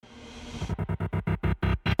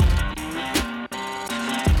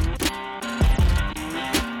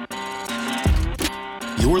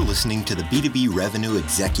You're listening to the B2B Revenue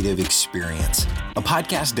Executive Experience, a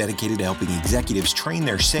podcast dedicated to helping executives train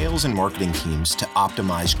their sales and marketing teams to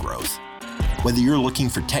optimize growth. Whether you're looking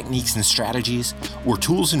for techniques and strategies or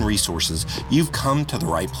tools and resources, you've come to the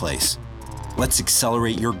right place. Let's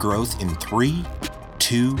accelerate your growth in 3,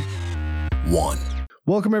 2, 1.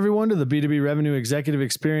 Welcome, everyone, to the B2B Revenue Executive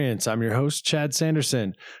Experience. I'm your host, Chad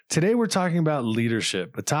Sanderson. Today, we're talking about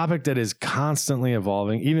leadership, a topic that is constantly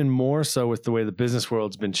evolving, even more so with the way the business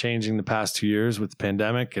world's been changing the past 2 years with the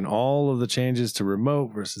pandemic and all of the changes to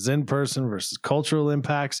remote versus in-person versus cultural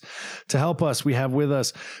impacts. To help us, we have with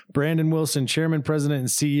us Brandon Wilson, Chairman, President, and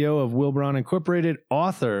CEO of Wilbron Incorporated,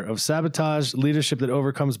 author of Sabotage, Leadership That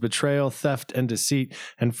Overcomes Betrayal, Theft, and Deceit,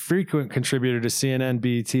 and frequent contributor to CNN,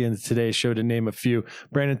 BET, and the Today Show, to name a few.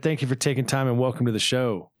 Brandon, thank you for taking time and welcome to the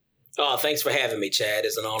show. Oh, thanks for having me, Chad.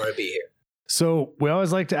 It's an honor to be here. So we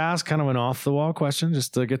always like to ask kind of an off-the-wall question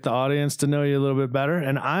just to get the audience to know you a little bit better.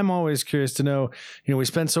 And I'm always curious to know, we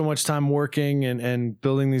spend so much time working and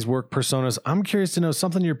building these work personas. I'm curious to know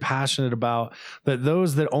something you're passionate about that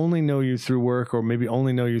those that only know you through work or maybe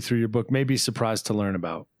only know you through your book may be surprised to learn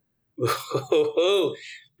about.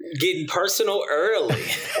 Getting personal early.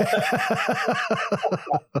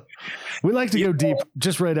 We like to go deep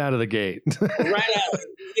just right out of the gate. Right out.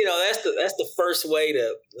 That's the first way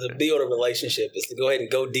to build a relationship is to go ahead and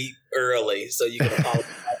go deep early so you can apologize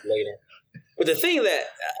later. But the thing that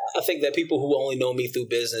I think that people who only know me through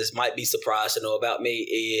business might be surprised to know about me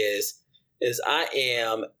is I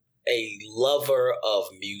am a lover of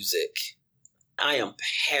music. I am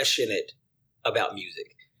passionate about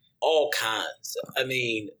music. All kinds. I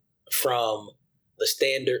mean, from the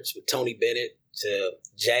standards with Tony Bennett to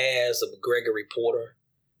jazz of Gregory Porter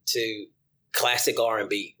to classic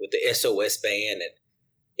R&B with the SOS Band and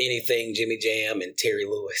anything Jimmy Jam and Terry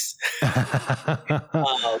Lewis. I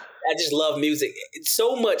just love music. It's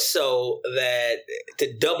so much so that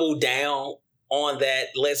to double down on that,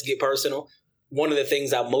 let's get personal. One of the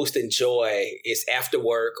things I most enjoy is after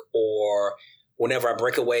work or whenever I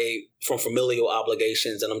break away from familial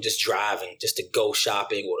obligations and I'm just driving just to go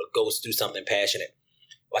shopping or to go do something passionate,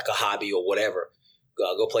 like a hobby or whatever,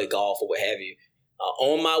 go play golf or what have you.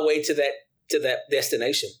 On my way to that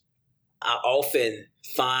destination, I often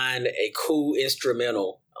find a cool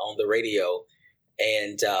instrumental on the radio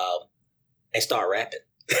and start rapping.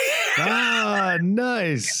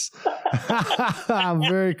 Nice.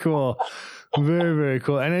 Very cool. Very, very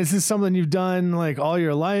cool. And is this something you've done like all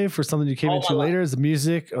your life or something you came into later? Is the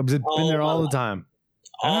music, has it been there all the time?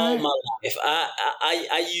 All my life.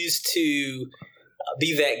 I used to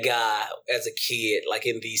be that guy as a kid, like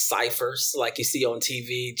in these ciphers, like you see on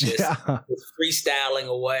TV, just freestyling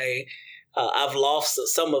away. I've lost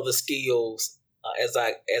some of the skills as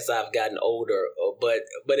I've gotten older, but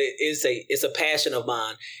it's a passion of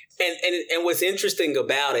mine. And what's interesting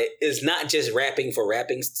about it is not just rapping for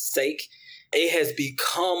rapping's sake. It has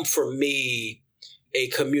become for me a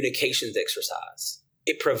communications exercise.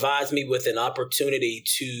 It provides me with an opportunity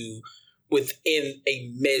to, within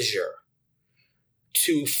a measure,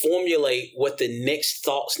 to formulate what the next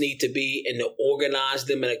thoughts need to be and to organize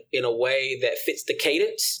them in a way that fits the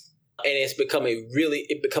cadence. And it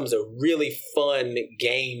becomes a really fun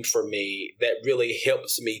game for me that really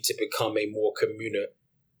helps me to become a more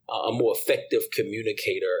effective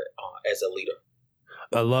communicator as a leader.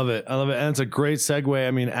 I love it. And it's a great segue.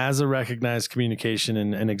 I mean, as a recognized communication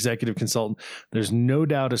and executive consultant, there's no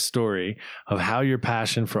doubt a story of how your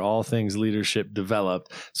passion for all things leadership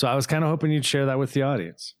developed. So I was kind of hoping you'd share that with the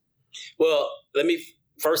audience. Well, let me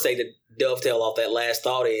first say to dovetail off that last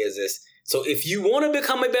thought is so if you want to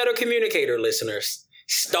become a better communicator, listeners,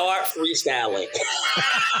 start freestyling.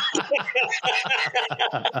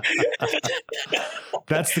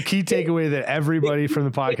 That's the key takeaway that everybody from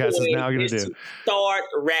the podcast is now going to do. Start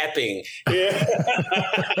rapping. Yeah.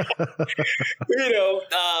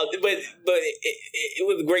 But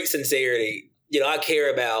with great sincerity, I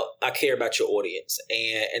care about your audience.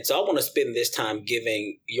 And so I want to spend this time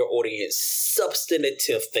giving your audience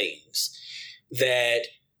substantive things that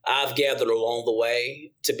I've gathered along the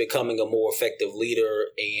way to becoming a more effective leader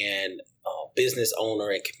and business owner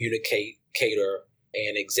and communicator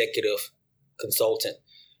and executive consultant.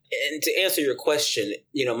 And to answer your question,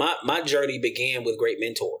 my journey began with great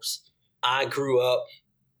mentors. I grew up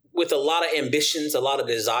with a lot of ambitions, a lot of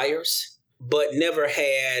desires, but never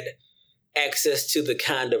had access to the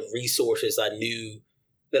kind of resources I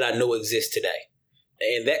know exist today.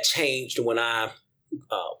 And that changed when I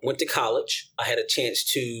went to college. I had a chance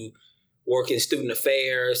to work in student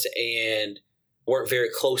affairs and work very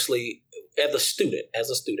closely as a student,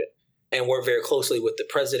 and work very closely with the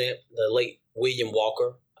president, the late William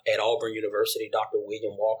Walker at Auburn University, Dr.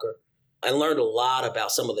 William Walker. I learned a lot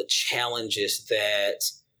about some of the challenges that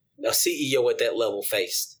a CEO at that level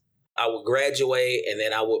faced. I would graduate and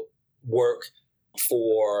then I would work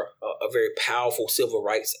for a very powerful civil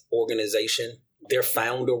rights organization. Their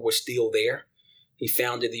founder was still there. He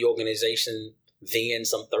founded the organization then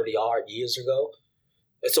some 30-odd years ago.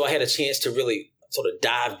 And so I had a chance to really sort of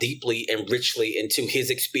dive deeply and richly into his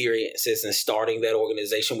experiences in starting that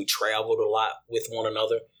organization. We traveled a lot with one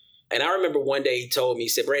another. And I remember one day he told me, he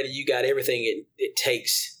said, "Brandon, you got everything it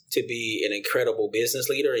takes to be an incredible business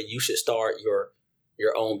leader, and you should start your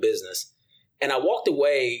own business." And I walked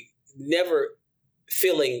away never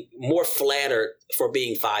feeling more flattered for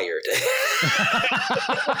being fired.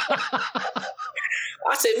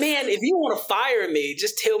 I said, "Man, if you want to fire me,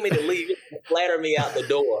 just tell me to leave. Flatter me out the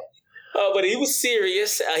door." But he was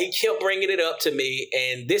serious. He kept bringing it up to me.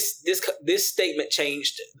 And this statement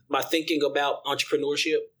changed my thinking about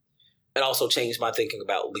entrepreneurship. It also changed my thinking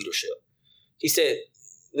about leadership. He said,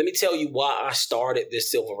 "Let me tell you why I started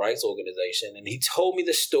this civil rights organization." And he told me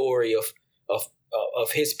the story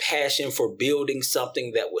of his passion for building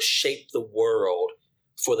something that would shape the world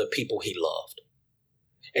for the people he loved.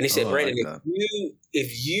 And he said, "Brandon,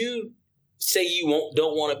 if you say you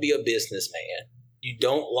don't want to be a businessman, you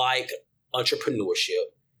don't like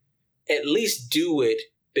entrepreneurship, at least do it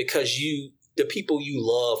because the people you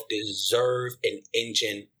love deserve an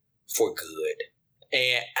engine for good."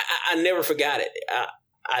 And I never forgot it.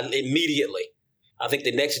 I immediately, I think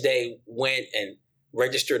the next day, went and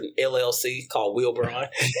registered an LLC called Wilbron.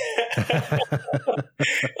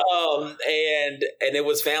 And it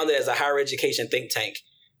was founded as a higher education think tank.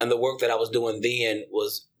 And the work that I was doing then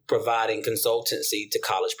was providing consultancy to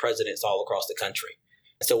college presidents all across the country.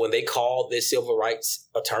 So when they called this civil rights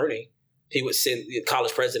attorney, he would send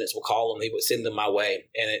college presidents would call him. He would send them my way,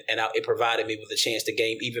 and it provided me with a chance to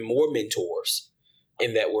gain even more mentors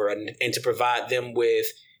in that world, and to provide them with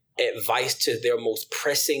advice to their most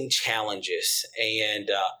pressing challenges, and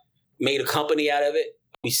made a company out of it.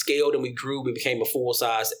 We scaled and we grew. We became a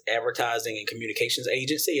full-size advertising and communications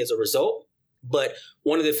agency as a result. But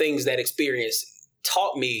one of the things that experience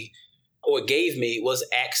taught me or gave me was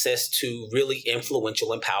access to really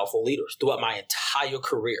influential and powerful leaders throughout my entire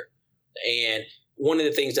career. And one of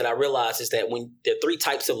the things that I realized is that when there are three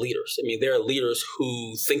types of leaders. I mean, there are leaders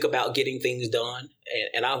who think about getting things done,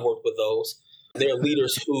 and I've worked with those. There are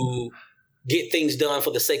leaders who get things done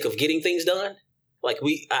for the sake of getting things done. Like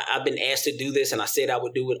I've been asked to do this and I said I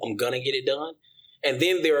would do it. I'm going to get it done. And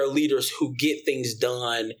then there are leaders who get things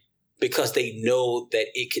done because they know that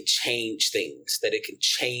it could change things, that it could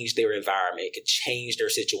change their environment, it could change their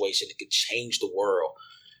situation, it could change the world.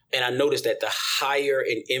 And I noticed that the higher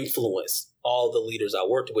in influence all the leaders I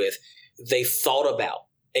worked with, they thought about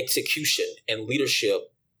execution and leadership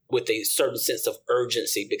with a certain sense of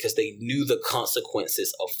urgency because they knew the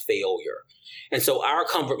consequences of failure. And so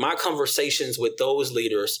my conversations with those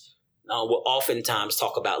leaders will oftentimes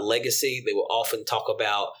talk about legacy. They will often talk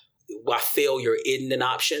about why failure isn't an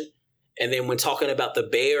option. And then when talking about the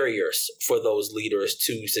barriers for those leaders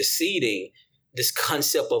to succeeding, this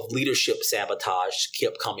concept of leadership sabotage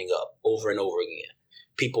kept coming up over and over again.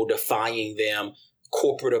 People defying them,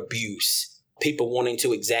 corporate abuse, people wanting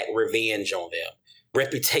to exact revenge on them,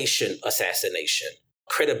 reputation assassination,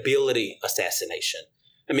 credibility assassination.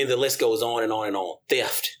 I mean, the list goes on and on and on.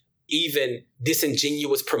 Theft, even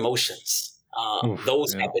disingenuous promotions.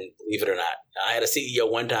 Those happen, believe it or not. I had a CEO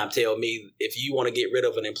one time tell me, if you want to get rid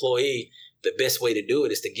of an employee, the best way to do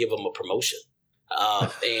it is to give them a promotion.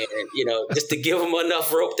 And just to give them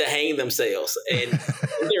enough rope to hang themselves. And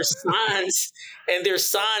there's signs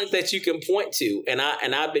that you can point to. And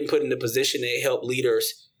I've been put in a position to help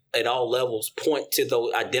leaders at all levels point to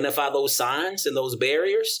those, identify those signs and those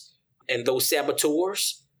barriers and those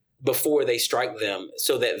saboteurs before they strike them,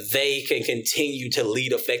 so that they can continue to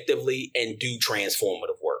lead effectively and do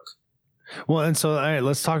transformative work. Well, and so, all right,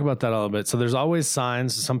 let's talk about that a little bit. So there's always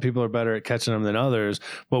signs. Some people are better at catching them than others.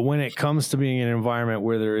 But when it comes to being in an environment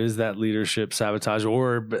where there is that leadership sabotage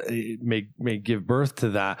or may give birth to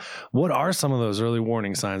that, what are some of those early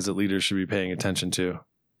warning signs that leaders should be paying attention to?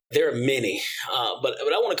 There are many, but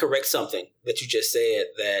I want to correct something that you just said,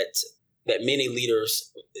 that many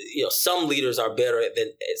leaders, some leaders are better at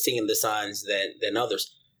seeing the signs than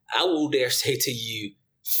others. I will dare say to you,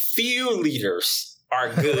 few leaders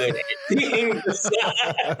are good at seeing the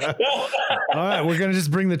signs. All right, we're going to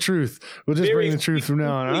just bring the truth. We'll just bring the truth from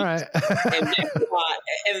now on. All right.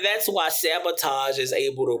 and that's why sabotage is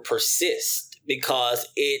able to persist, because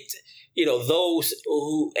those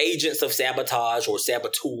agents of sabotage or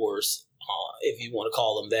saboteurs, if you want to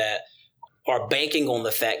call them that, are banking on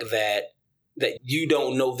the fact that you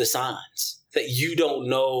don't know the signs, that you don't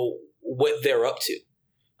know what they're up to.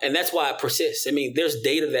 And that's why it persists. I mean, there's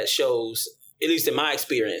data that shows, at least in my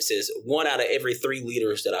experiences, 1 out of every 3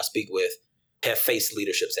 leaders that I speak with have faced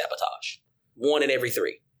leadership sabotage. 1 in every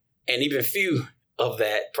 3. And even few of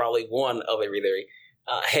that, probably 1 of every 3,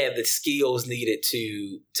 had the skills needed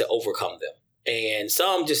to overcome them. And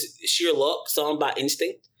some just sheer luck, some by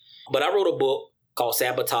instinct. But I wrote a book called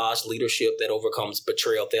Sabotage, Leadership That Overcomes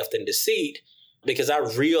Betrayal, Theft, and Deceit, because I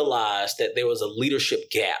realized that there was a leadership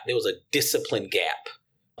gap. There was a discipline gap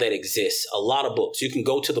that exists. A lot of books. You can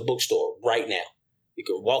go to the bookstore right now. You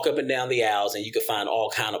can walk up and down the aisles and you can find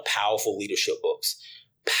all kind of powerful leadership books,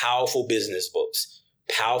 powerful business books,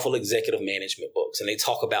 powerful executive management books. And they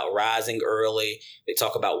talk about rising early. They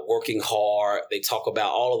talk about working hard. They talk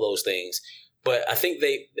about all of those things. But I think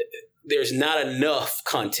there's not enough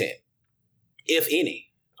content, if any.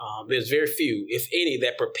 There's very few, if any,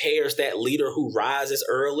 that prepares that leader who rises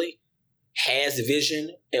early, has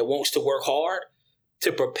vision, and wants to work hard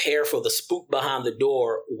to prepare for the spook behind the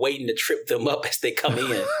door waiting to trip them up as they come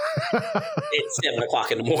in at 7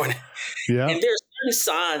 o'clock in the morning. Yeah. And there's certain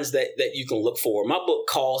signs that you can look for. My book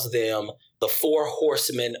calls them the 4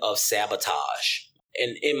 horsemen of sabotage.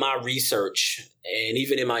 And in my research, and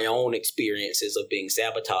even in my own experiences of being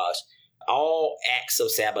sabotaged, all acts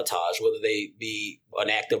of sabotage, whether they be an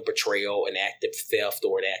act of betrayal, an act of theft,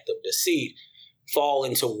 or an act of deceit, fall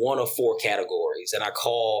into one of 4 categories. And I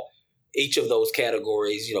call each of those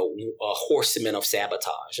categories, a horseman of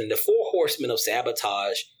sabotage. And the 4 horsemen of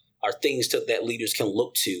sabotage are things that leaders can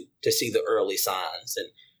look to see the early signs. And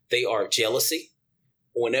they are jealousy.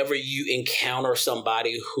 Whenever you encounter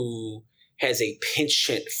somebody who has a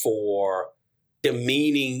penchant for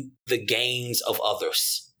demeaning the gains of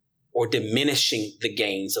others, or diminishing the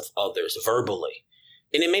gains of others verbally,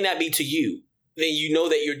 and it may not be to you, then you know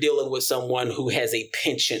that you're dealing with someone who has a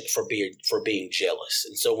penchant for being jealous.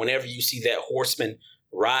 And so whenever you see that horseman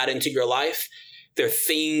ride into your life, there are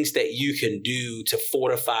things that you can do to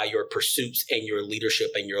fortify your pursuits and your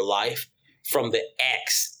leadership and your life from the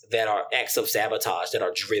acts that are acts of sabotage that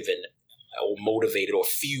are driven or motivated or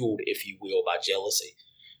fueled, if you will, by jealousy.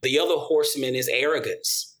 The other horseman is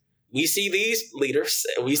arrogance. We see these leaders,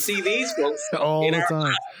 we see these folks all the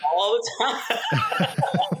time.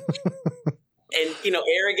 And,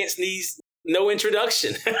 arrogance needs no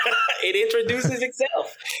introduction. It introduces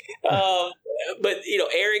itself. But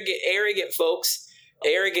arrogant folks,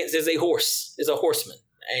 arrogance is a horseman,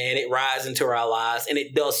 and it rides into our lives, and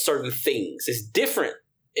it does certain things. It's different.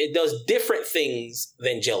 It does different things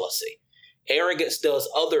than jealousy. Arrogance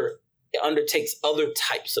undertakes other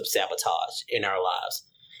types of sabotage in our lives.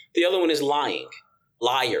 The other one is lying.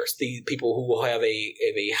 Liars, the people who have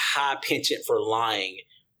a high penchant for lying.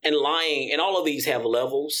 And lying, and all of these have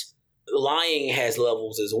levels. Lying has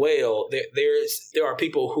levels as well. There are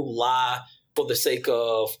people who lie for the sake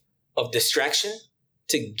of distraction,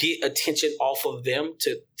 to get attention off of them,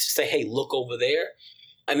 to say, hey, look over there.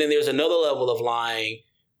 And then there's another level of lying,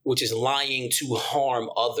 which is lying to harm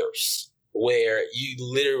others, where you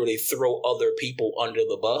literally throw other people under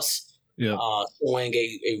the bus. Yeah. Showing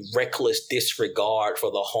a reckless disregard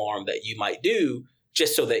for the harm that you might do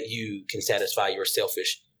just so that you can satisfy your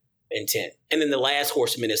selfish intent. And then the last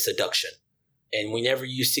horseman is seduction. And whenever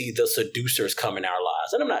you see the seducers come in our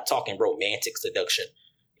lives, and I'm not talking romantic seduction,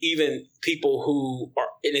 even people who are,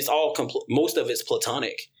 and it's all, most of it's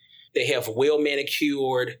platonic. They have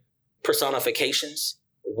well-manicured personifications,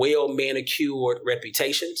 well-manicured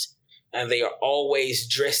reputations, and they are always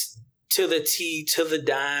dressed to the T, to the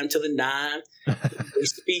dime, to the nine. They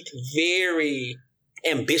speak very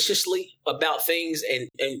ambitiously about things. And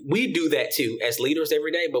we do that too as leaders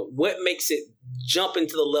every day. But what makes it jump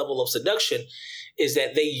into the level of seduction is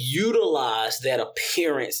that they utilize that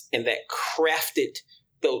appearance and that crafted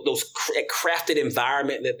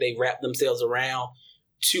environment that they wrap themselves around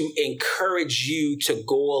to encourage you to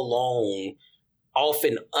go along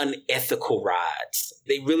often unethical rides.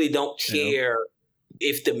 They really don't care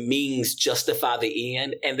if the means justify the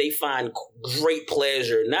end, and they find great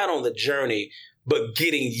pleasure not on the journey, but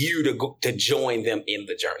getting you to join them in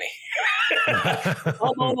the journey.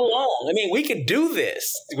 Come on along. I mean, we can do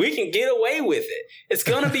this. We can get away with it. It's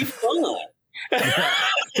going to be fun.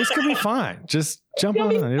 This could be fine. Just jump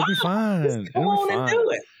on. It'll be fine. Come on and do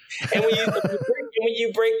it. And when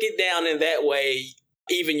you break it down in that way,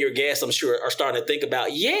 even your guests, I'm sure, are starting to think about,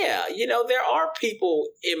 there are people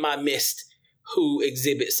in my midst who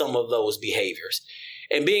exhibit some of those behaviors.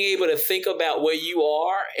 And being able to think about where you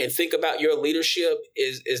are and think about your leadership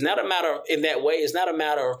is not a matter of, in that way, it's not a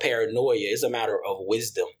matter of paranoia. It's a matter of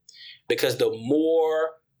wisdom. because the more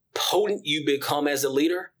potent you become as a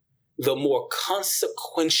leader, the more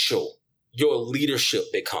consequential your leadership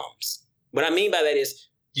becomes. What I mean by that is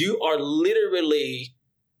you are literally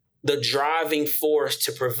the driving force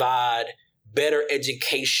to provide better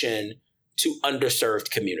education to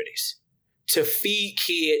underserved communities, to feed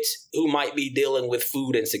kids who might be dealing with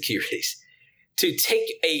food insecurities, to take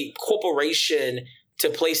a corporation to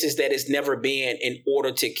places that it's never been in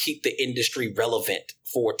order to keep the industry relevant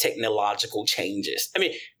for technological changes. I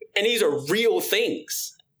mean, and these are real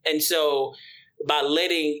things. And so by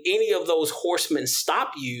letting any of those horsemen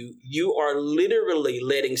stop you, you are literally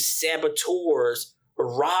letting saboteurs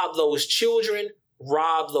rob those children,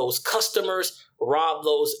 rob those customers, rob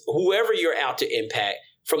those, whoever you're out to impact,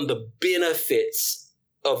 from the benefits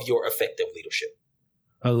of your effective leadership.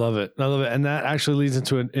 I love it. I love it. And that actually leads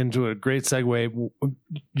into a great segue.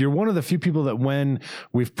 You're one of the few people that, when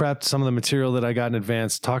we've prepped some of the material that I got in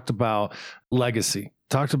advance, talked about legacy,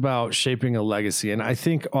 talked about shaping a legacy. And I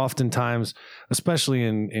think oftentimes, especially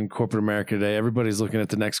in corporate America today, everybody's looking at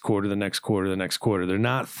the next quarter, the next quarter, the next quarter. They're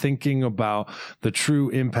not thinking about the true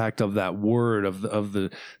impact of that word, of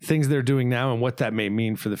the things they're doing now and what that may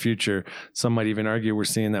mean for the future. Some might even argue we're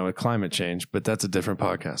seeing that with climate change, but that's a different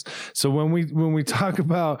podcast. So when we talk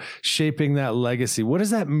about shaping that legacy, what does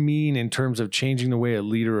that mean in terms of changing the way a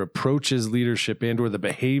leader approaches leadership and or the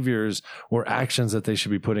behaviors or actions that they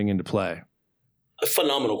should be putting into play? A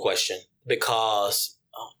phenomenal question, because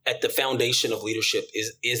at the foundation of leadership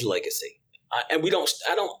is legacy, and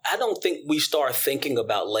I don't think we start thinking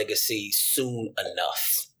about legacy soon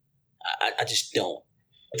enough. I just don't.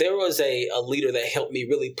 There was a leader that helped me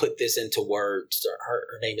really put this into words.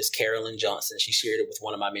 Her name is Carolyn Johnson. She shared it with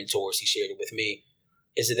one of my mentors. He shared it with me.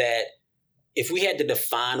 Is that if we had to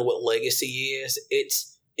define what legacy is,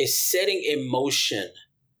 it's setting in motion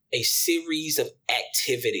a series of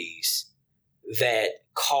activities that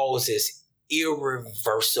causes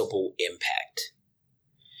irreversible impact.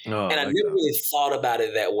 Oh, and I never really thought about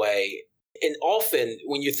it that way. And often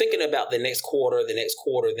when you're thinking about the next quarter, the next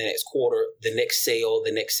quarter, the next quarter, the next sale,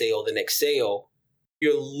 the next sale, the next sale,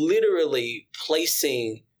 you're literally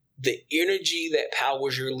placing the energy that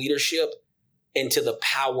powers your leadership into the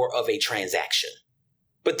power of a transaction.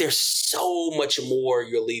 But there's so much more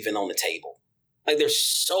you're leaving on the table. Like, there's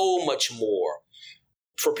so much more.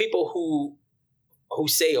 For people who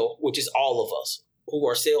sell, which is all of us, who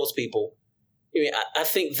are salespeople, I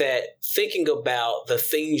think that thinking about the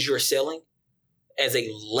things you're selling as a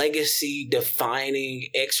legacy defining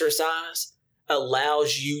exercise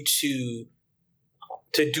allows you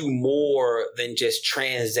to do more than just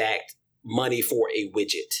transact money for a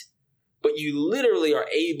widget. But you literally are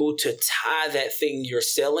able to tie that thing you're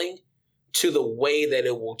selling to the way that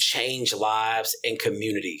it will change lives and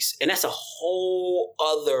communities. And that's a whole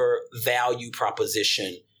other value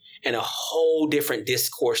proposition and a whole different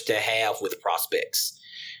discourse to have with prospects.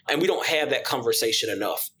 And we don't have that conversation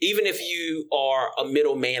enough. Even if you are a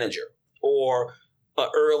middle manager or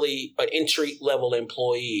an entry level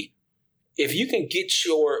employee, if you can get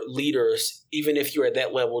your leaders, even if you're at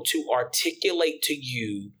that level, to articulate to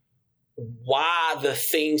you why the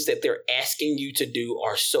things that they're asking you to do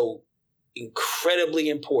are so incredibly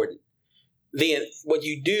important, then what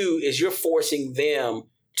you do is you're forcing them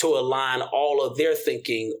to align all of their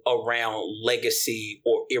thinking around legacy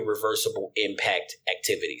or irreversible impact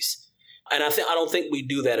activities. And I don't think we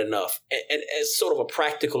do that enough. And as sort of a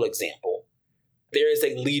practical example, there is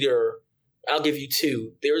a leader, I'll give you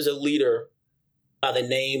two. There is a leader by the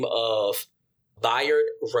name of Bayard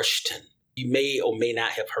Rustin. You may or may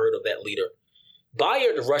not have heard of that leader.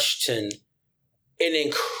 Bayard Rustin, an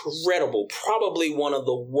incredible, probably one of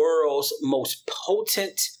the world's most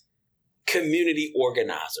potent community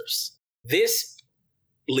organizers. This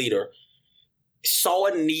leader saw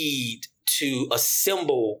a need to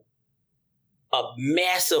assemble a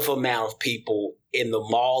massive amount of people in the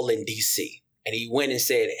mall in DC. And he went and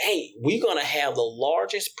said, hey, we're going to have the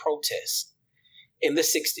largest protest in the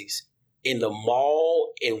 60s in the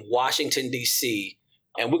mall in Washington, D.C.,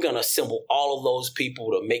 and we're going to assemble all of those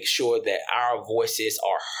people to make sure that our voices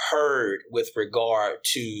are heard with regard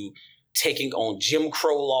to taking on Jim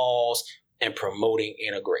Crow laws and promoting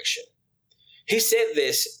integration. He said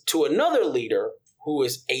this to another leader who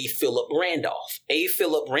is A. Philip Randolph. A.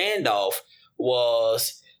 Philip Randolph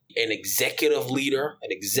was an executive leader,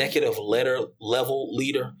 an executive level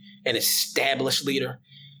leader, an established leader.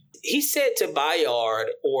 He said to Bayard,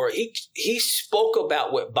 or he spoke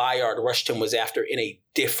about what Bayard Rustin was after in a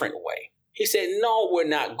different way. He said, no, we're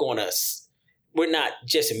not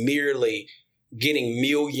just merely getting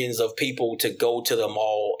millions of people to go to the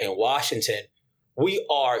mall in Washington. We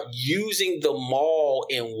are using the mall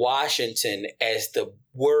in Washington as the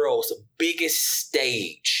world's biggest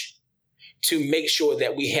stage to make sure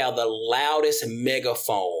that we have the loudest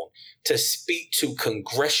megaphone to speak to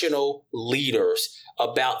congressional leaders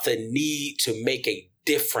about the need to make a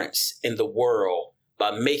difference in the world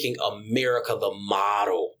by making America the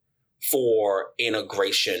model for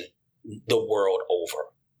integration the world over.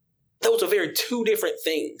 Those are two different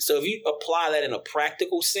things. So if you apply that in a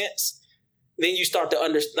practical sense, then you start to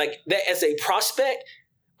understand, like that as a prospect,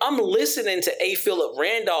 I'm listening to A. Philip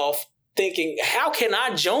Randolph thinking, how can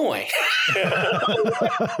I join?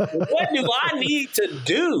 What do I need to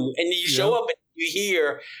do? And you show up and you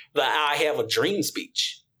hear the I have a dream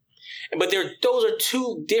speech. But those are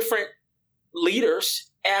two different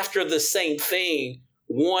leaders after the same thing.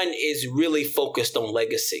 One is really focused on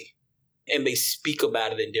legacy, and they speak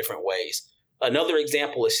about it in different ways. Another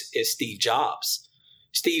example is Steve Jobs.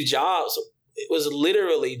 Steve Jobs was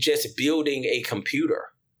literally just building a computer.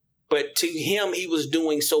 But to him, he was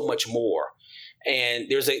doing so much more. And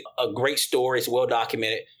there's a great story, it's well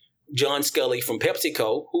documented. John Scully from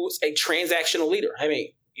PepsiCo, who's a transactional leader. I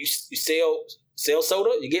mean, you sell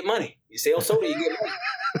soda, you get money. You sell soda, you get money.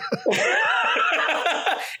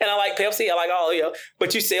 And I like Pepsi, I like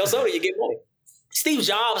but you sell soda, you get money. Steve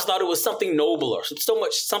Jobs thought it was something nobler,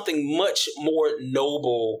 something much more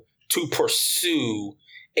noble to pursue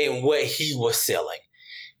in what he was selling.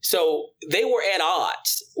 So they were at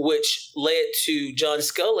odds, which led to John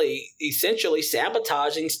Scully essentially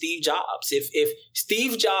sabotaging Steve Jobs. If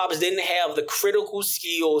Steve Jobs didn't have the critical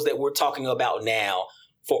skills that we're talking about now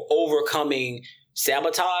for overcoming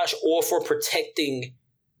sabotage or for protecting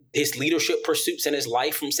his leadership pursuits in his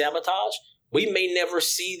life from sabotage, we may never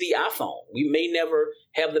see the iPhone. We may never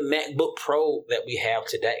have the MacBook Pro that we have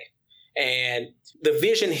today. And the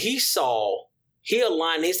vision he saw, he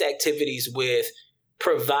aligned his activities with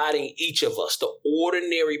providing each of us, the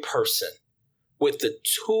ordinary person, with the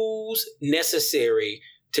tools necessary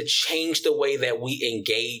to change the way that we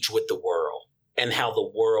engage with the world and how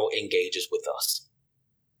the world engages with us.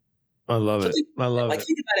 I love it. I love it.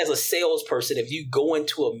 Think about it as a salesperson, if you go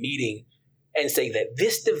into a meeting and say that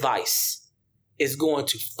this device is going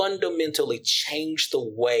to fundamentally change the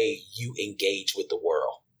way you engage with the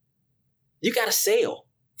world, you got to sell.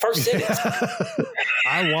 First sentence.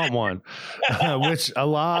 I want one, which a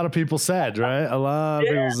lot of people said, right? A lot of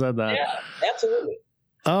people said that. Yeah, absolutely.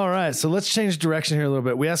 All right. So let's change direction here a little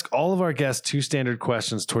bit. We ask all of our guests 2 standard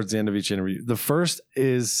questions towards the end of each interview. The first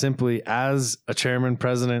is simply, as a chairman,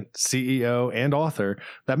 president, CEO, and author,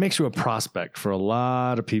 that makes you a prospect for a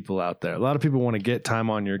lot of people out there. A lot of people want to get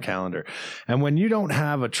time on your calendar. And when you don't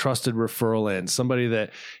have a trusted referral in, somebody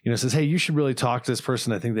that, says, hey, you should really talk to this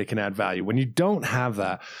person, I think they can add value. When you don't have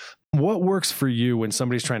that, what works for you when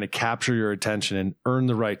somebody's trying to capture your attention and earn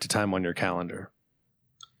the right to time on your calendar?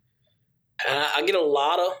 I get a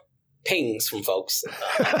lot of pings from folks.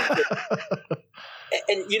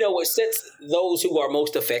 And what sets those who are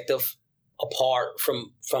most effective apart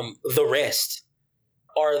from the rest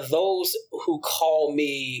are those who call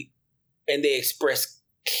me and they express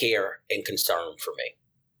care and concern for me.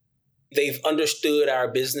 They've understood our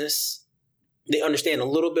business. They understand a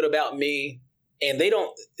little bit about me, and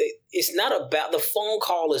it's not about, the phone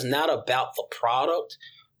call is not about the product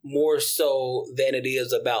more so than it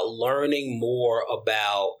is about learning more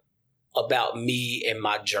about me and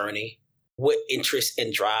my journey, what interests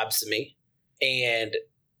and drives me. And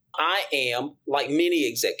I am, like many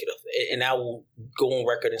executives, and I will go on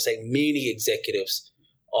record and say many executives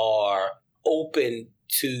are open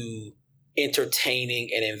to entertaining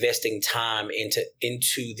and investing time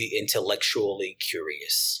into the intellectually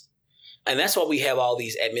curious. And that's why we have all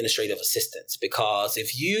these administrative assistants, because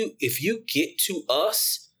if you get to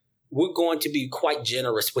us, we're going to be quite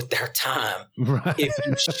generous with their time. Right. If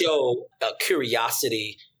you show a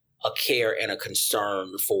curiosity, a care, and a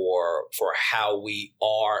concern for how we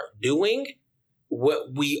are doing,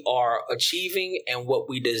 what we are achieving, and what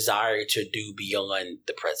we desire to do beyond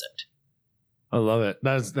the present. I love it.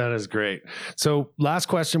 That is great. So last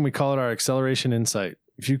question, we call it our acceleration insight.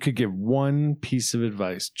 If you could give one piece of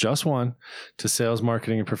advice, just one, to sales,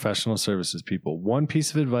 marketing, and professional services people, one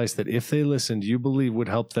piece of advice that if they listened, you believe would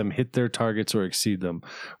help them hit their targets or exceed them,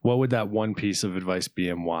 what would that one piece of advice be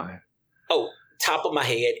and why? Oh, top of my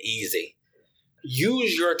head, easy.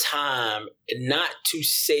 Use your time not to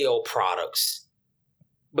sell products,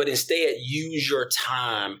 but instead use your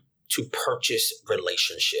time to purchase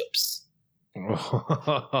relationships.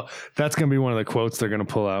 That's going to be one of the quotes they're going to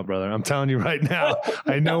pull out, brother. I'm telling you right now.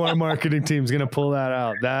 I know our marketing team's going to pull that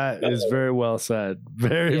out. That is very well said.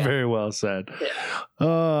 Very well said. Yeah.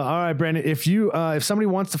 All right, Brandon, if somebody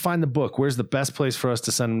wants to find the book, where's the best place for us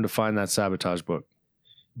to send them to find that Sabotage book?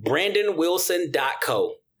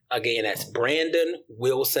 BrandonWilson.co. Again, that's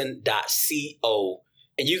BrandonWilson.co.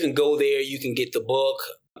 And you can go there. You can get the book.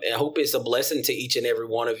 And I hope it's a blessing to each and every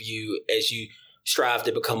one of you as you strive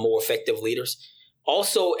to become more effective leaders.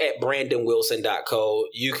 Also at BrandonWilson.co,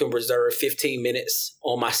 you can reserve 15 minutes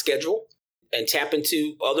on my schedule and tap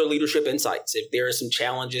into other leadership insights. If there are some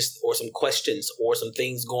challenges or some questions or some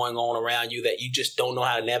things going on around you that you just don't know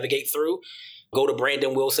how to navigate through, go to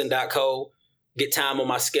BrandonWilson.co, get time on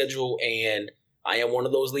my schedule, and I am one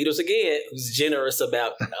of those leaders, again, who's generous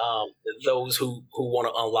about those who want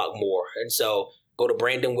to unlock more. And so go to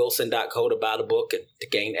BrandonWilson.co to buy the book and to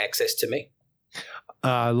gain access to me.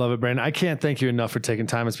 I love it, Brandon. I can't thank you enough for taking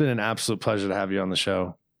time. It's been an absolute pleasure to have you on the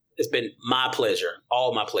show. It's been my pleasure.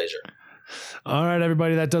 All my pleasure. All right,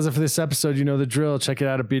 everybody. That does it for this episode. You know the drill. Check it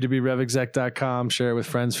out at b2brevexec.com. Share it with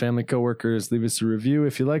friends, family, coworkers. Leave us a review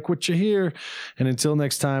if you like what you hear. And until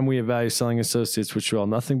next time, we at Value Selling Associates wish you all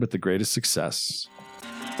nothing but the greatest success.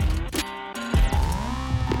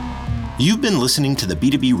 You've been listening to the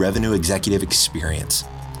B2B Revenue Executive Experience.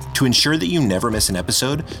 To ensure that you never miss an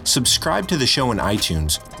episode, subscribe to the show on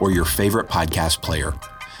iTunes or your favorite podcast player.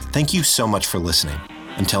 Thank you so much for listening.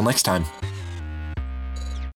 Until next time.